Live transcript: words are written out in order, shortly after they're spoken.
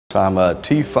I'm a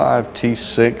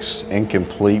T5-T6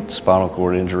 incomplete spinal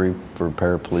cord injury for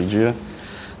paraplegia.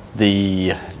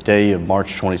 The day of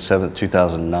March 27,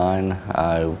 2009,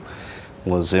 I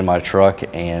was in my truck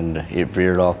and it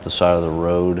veered off the side of the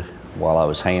road while I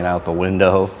was hanging out the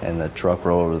window, and the truck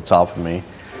rolled over the top of me.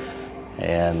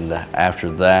 And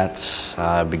after that,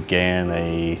 I began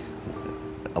a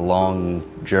long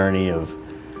journey of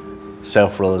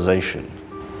self-realization.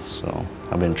 So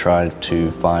I've been trying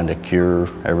to find a cure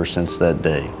ever since that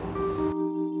day.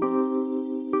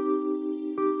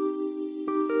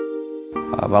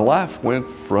 My life went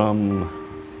from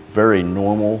very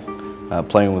normal,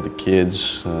 playing with the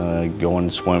kids, going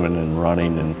swimming and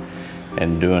running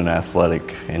and doing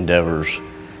athletic endeavors,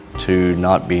 to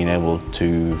not being able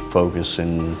to focus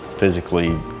and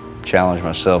physically challenge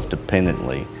myself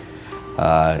dependently.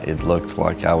 It looked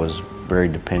like I was very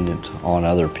dependent on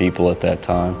other people at that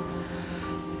time.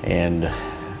 And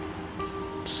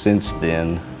since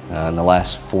then, in the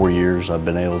last 4 years, I've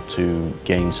been able to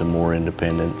gain some more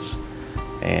independence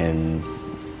and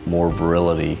more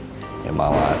virility in my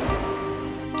life.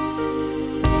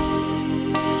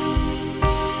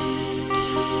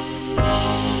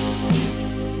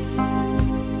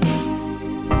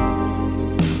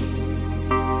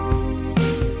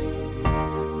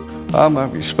 I'm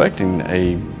expecting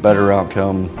a better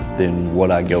outcome than what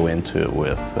I go into it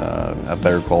with, a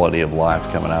better quality of life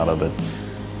coming out of it,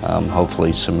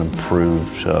 hopefully some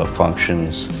improved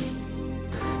functions,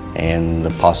 and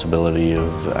the possibility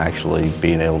of actually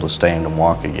being able to stand and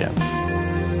walk again.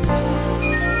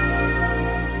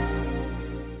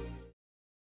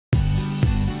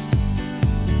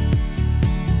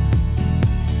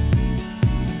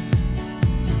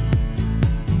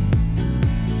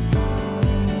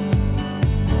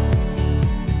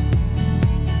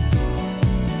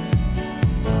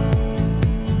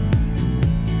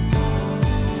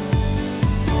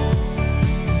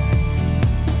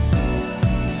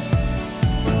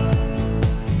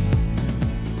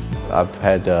 I've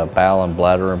had bowel and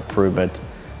bladder improvement.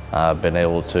 I've been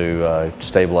able to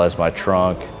stabilize my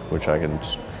trunk, which I can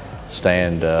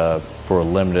stand for a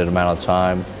limited amount of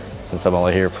time. Since I'm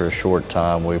only here for a short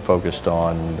time, we focused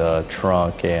on the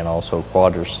trunk and also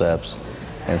quadriceps.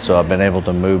 And so I've been able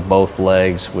to move both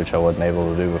legs, which I wasn't able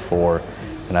to do before.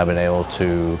 And I've been able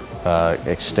to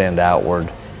extend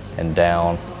outward and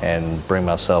down and bring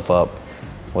myself up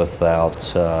without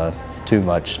too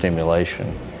much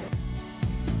stimulation.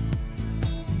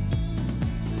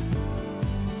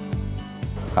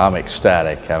 I'm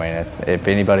ecstatic. I mean, if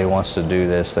anybody wants to do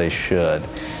this, they should.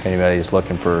 If anybody's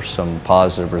looking for some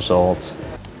positive results,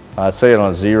 I'd say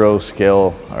on a zero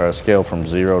scale, or a scale from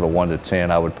 0 to 1 to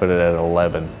 10, I would put it at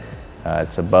 11.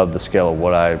 It's above the scale of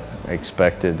what I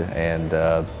expected, and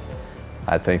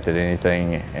I think that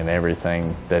anything and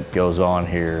everything that goes on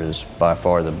here is by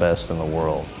far the best in the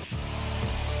world.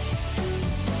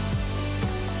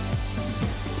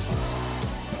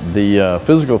 The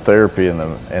physical therapy and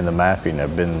the mapping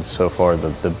have been so far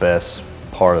the best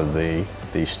part of the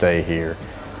stay here.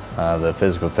 The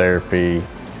physical therapy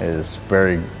is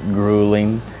very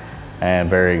grueling and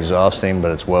very exhausting,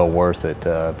 but it's well worth it.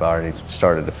 I've already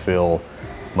started to feel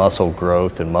muscle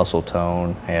growth and muscle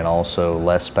tone, and also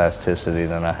less spasticity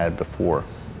than I had before.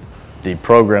 The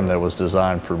program that was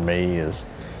designed for me is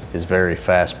very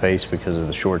fast-paced because of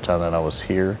the short time that I was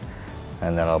here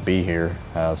and that I'll be here.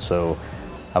 So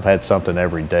I've had something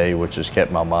every day, which has kept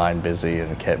my mind busy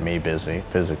and kept me busy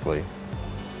physically.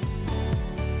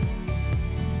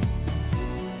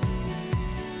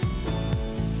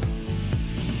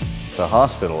 The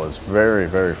hospital is very,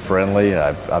 very friendly.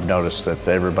 I've noticed that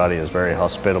everybody is very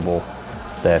hospitable,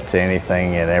 that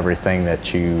anything and everything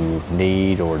that you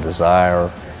need or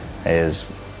desire is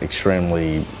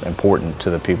extremely important to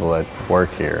the people that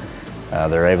work here.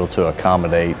 They're able to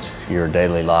accommodate your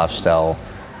daily lifestyle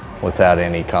without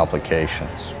any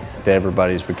complications.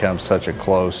 Everybody's become such a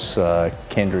close,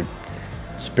 kindred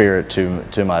spirit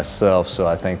to myself, so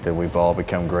I think that we've all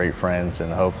become great friends,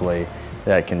 and hopefully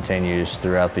that continues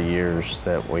throughout the years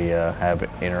that we have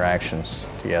interactions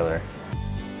together.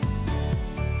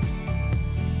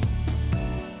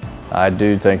 I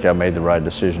do think I made the right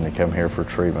decision to come here for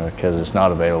treatment, because it's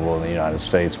not available in the United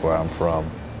States where I'm from.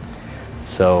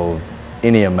 So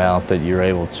any amount that you're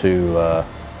able to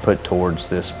put towards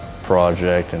this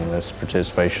project and this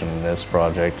participation in this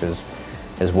project is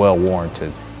well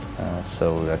warranted.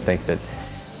 So I think that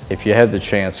if you have the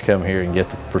chance, come here and get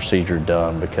the procedure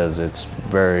done, because it's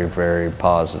very, very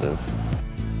positive.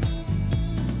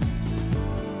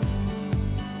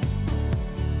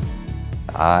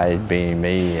 I, being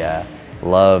me,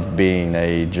 love being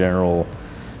a general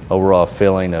overall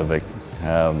feeling of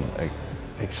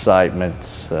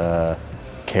excitement,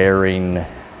 caring,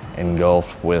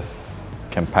 engulfed with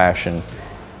compassion,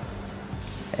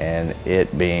 and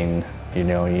it being, you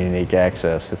know, unique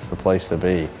access. It's the place to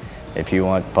be. If you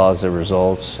want positive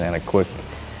results in a quick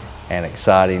and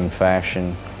exciting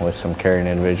fashion with some caring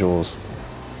individuals,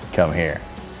 come here.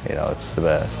 You know, it's the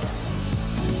best.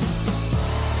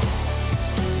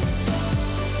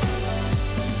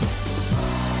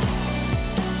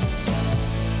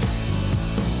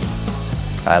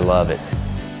 I love it.